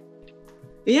now.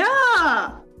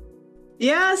 Yeah.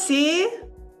 Yeah, see?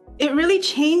 It really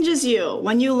changes you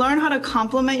when you learn how to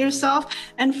compliment yourself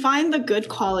and find the good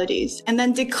qualities and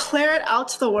then declare it out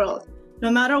to the world.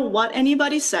 No matter what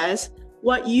anybody says,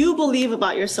 what you believe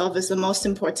about yourself is the most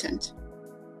important.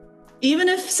 Even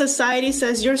if society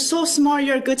says you're so smart,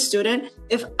 you're a good student,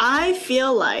 if I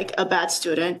feel like a bad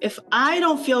student, if I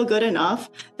don't feel good enough,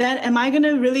 then am I going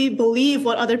to really believe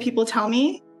what other people tell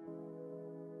me?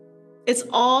 It's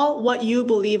all what you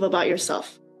believe about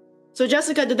yourself. So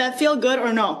Jessica, did that feel good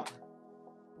or no?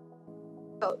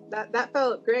 Oh, that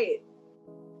felt great.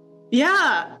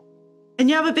 Yeah. And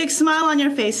you have a big smile on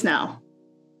your face now.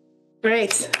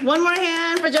 Great. One more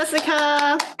hand for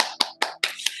Jessica.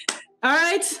 All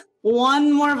right.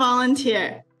 One more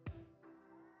volunteer.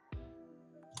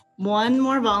 One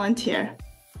more volunteer.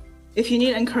 If you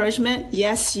need encouragement,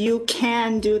 yes, you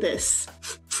can do this.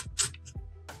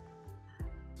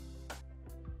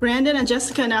 Brandon and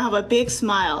Jessica now have a big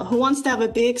smile. Who wants to have a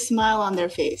big smile on their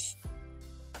face?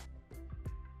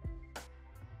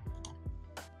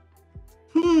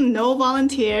 No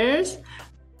volunteers.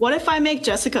 What if I make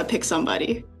Jessica pick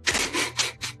somebody?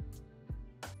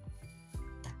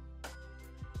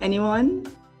 Anyone?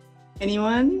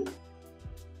 Anyone?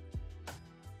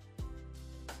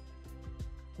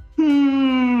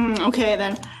 Okay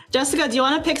then. Jessica, do you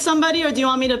want to pick somebody or do you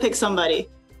want me to pick somebody?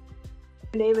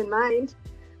 Name in mind.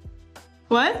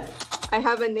 What? I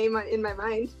have a name in my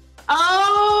mind.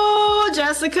 Oh,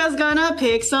 Jessica's gonna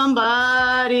pick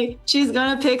somebody. She's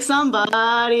gonna pick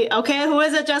somebody. Okay, who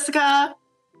is it, Jessica?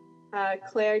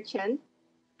 Claire Chen.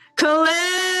 Claire!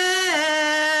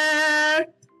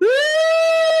 Woo!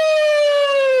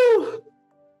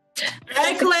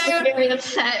 Hey, Claire. Very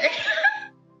upset.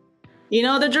 You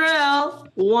know the drill.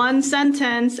 One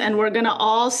sentence, and we're gonna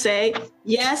all say,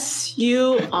 yes,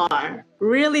 you are,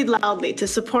 really loudly to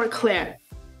support Claire.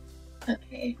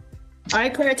 Okay. All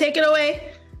right, Claire, take it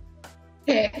away.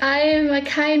 Okay. I am a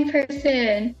kind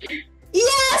person.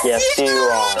 Yes, Yes, you you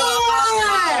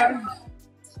are.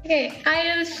 Okay, I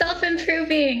am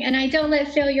self-improving and I don't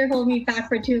let failure hold me back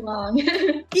for too long.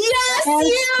 Yes,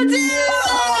 you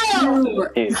do!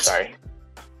 Ew, sorry.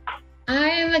 I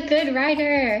am a good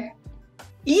writer.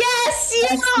 Yes,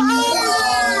 you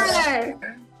are!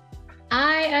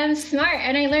 I am smart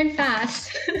and I learn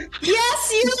fast.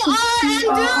 Yes, you are and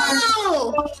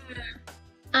do!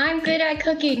 I'm good at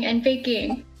cooking and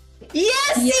baking.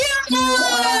 Yes, you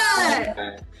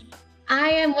are! I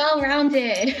am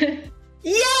well-rounded.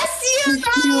 Yes, you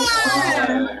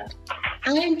are!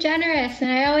 I am generous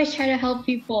and I always try to help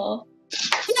people.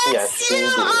 Yes, you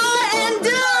are and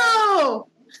do!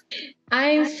 I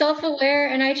am self-aware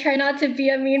and I try not to be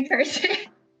a mean person.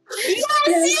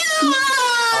 Yes, you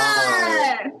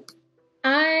are!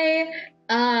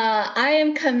 I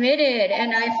am committed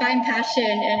and I find passion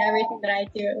in everything that I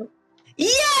do.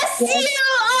 Yes, you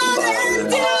are and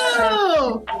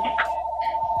do!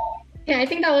 Yeah, I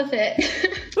think that was it.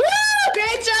 Woo!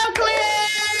 Great job,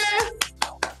 Claire!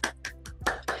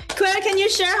 Claire, can you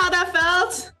share how that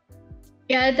felt?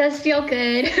 Yeah, it does feel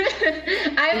good.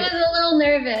 I was a little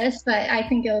nervous, but I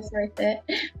think it was worth it.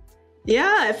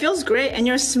 Yeah, it feels great. And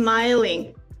you're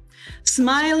smiling.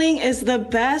 Smiling is the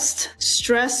best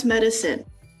stress medicine.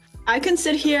 I can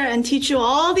sit here and teach you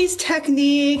all these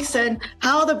techniques and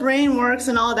how the brain works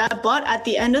and all that, but at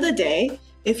the end of the day,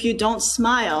 if you don't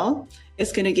smile,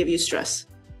 it's going to give you stress.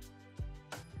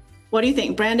 What do you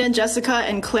think, Brandon, Jessica,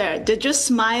 and Claire? Did just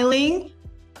smiling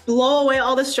blow away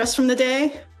all the stress from the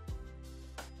day?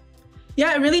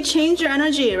 Yeah, it really changed your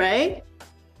energy, right?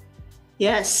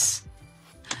 Yes.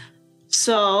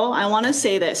 So I want to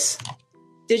say this.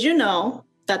 Did you know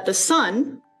that the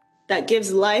sun that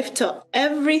gives life to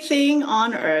everything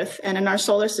on Earth and in our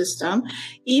solar system,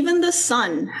 even the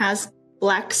sun has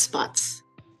black spots?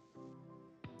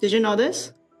 Did you know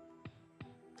this?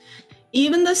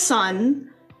 Even the sun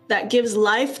that gives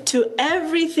life to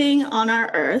everything on our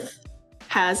Earth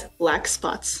has black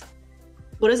spots.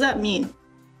 What does that mean?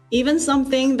 Even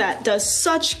something that does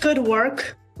such good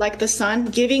work, like the sun,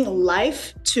 giving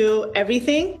life to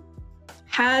everything,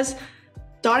 has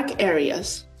dark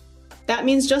areas. That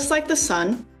means just like the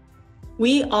sun,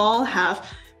 we all have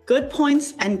good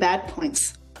points and bad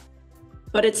points.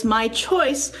 But it's my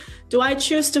choice. Do I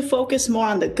choose to focus more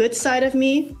on the good side of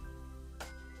me?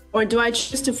 Or do I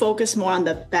choose to focus more on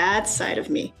the bad side of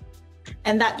me?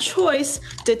 And that choice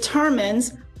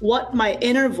determines what my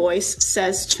inner voice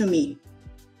says to me.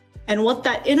 And what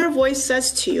that inner voice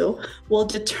says to you will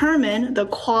determine the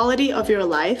quality of your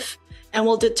life and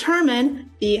will determine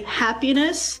the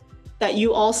happiness that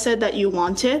you all said that you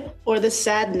wanted, or the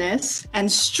sadness and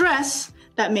stress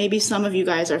that maybe some of you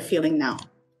guys are feeling now.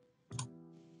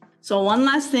 So one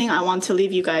last thing I want to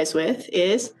leave you guys with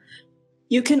is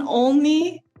you can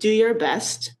only do your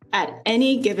best at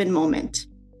any given moment.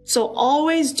 So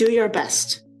always do your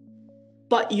best.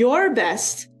 But your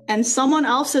best and someone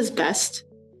else's best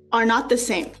are not the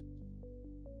same.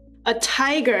 A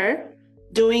tiger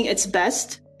doing its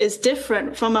best is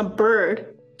different from a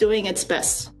bird doing its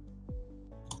best.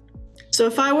 So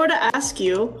if I were to ask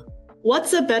you,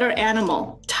 what's a better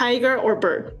animal, tiger or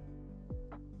bird?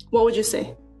 What would you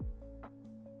say?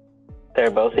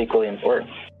 They're both equally important.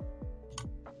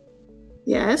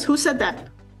 Yes, who said that?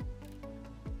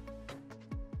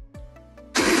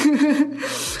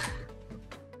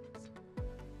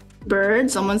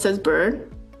 Bird, someone says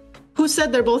bird. Who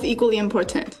said they're both equally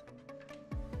important?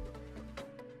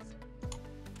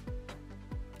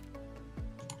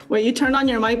 Wait, you turned on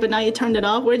your mic, but now you turned it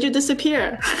off? Where'd you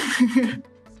disappear?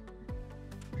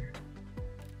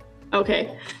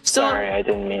 Okay, so... Sorry, I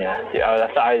didn't mean that.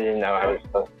 Oh, I didn't know I was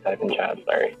supposed to type in chat,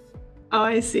 sorry. Oh,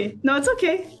 I see. No, it's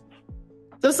okay.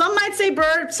 So some might say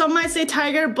bird, some might say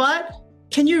tiger, but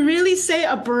can you really say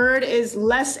a bird is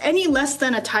any less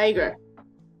than a tiger?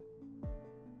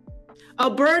 A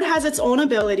bird has its own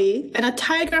ability, and a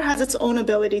tiger has its own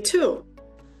ability too.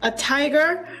 A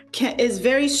tiger is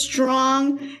very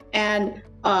strong and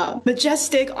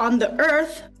majestic on the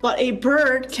earth, but a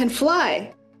bird can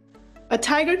fly. A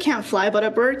tiger can't fly, but a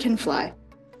bird can fly.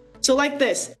 So like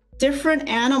this, different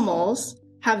animals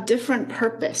have different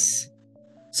purpose.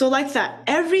 So like that,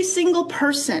 every single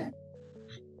person,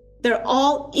 they're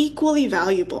all equally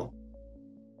valuable.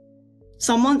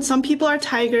 Some people are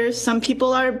tigers, some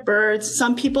people are birds,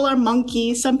 some people are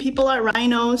monkeys, some people are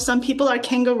rhinos, some people are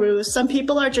kangaroos, some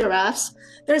people are giraffes.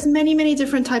 There's many, many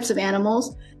different types of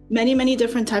animals, many, many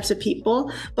different types of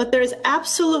people, but there's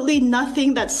absolutely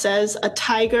nothing that says a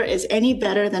tiger is any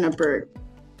better than a bird.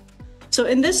 So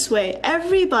in this way,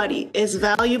 everybody is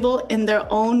valuable in their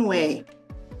own way.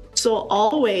 So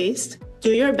always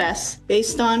do your best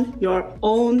based on your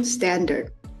own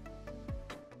standard.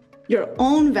 your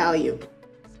own value.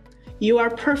 You are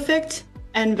perfect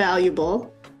and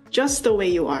valuable just the way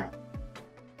you are.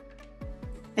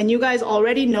 And you guys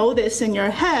already know this in your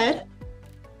head,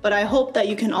 but I hope that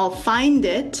you can all find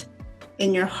it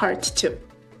in your heart too.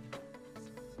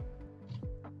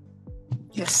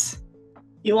 Yes,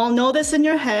 you all know this in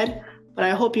your head, but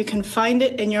I hope you can find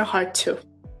it in your heart too.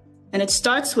 And it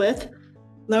starts with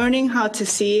learning how to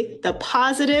see the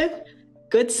positive,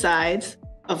 good sides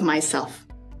of myself.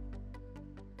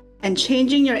 And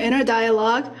changing your inner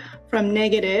dialogue from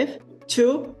negative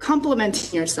to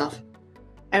complimenting yourself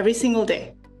every single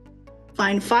day.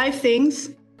 Find 5 things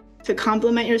to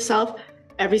compliment yourself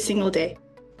every single day.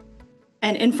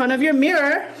 And in front of your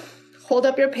mirror, hold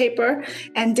up your paper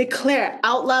and declare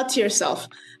out loud to yourself,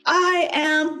 I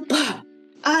am blah.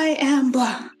 I am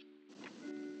blah.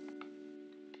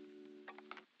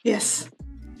 Yes.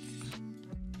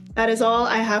 That is all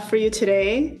I have for you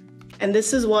today. And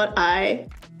this is what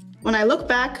when I look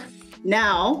back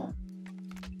now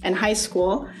in high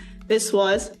school, this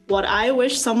was what I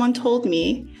wish someone told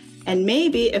me. And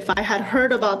maybe if I had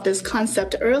heard about this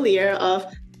concept earlier of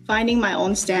finding my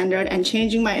own standard and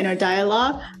changing my inner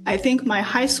dialogue, I think my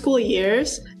high school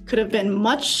years could have been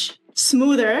much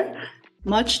smoother,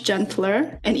 much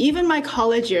gentler, and even my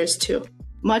college years too.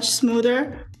 Much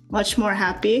smoother, much more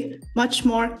happy, much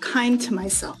more kind to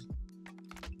myself.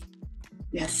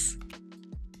 Yes,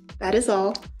 that is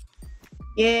all.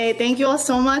 Yay, thank you all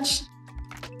so much.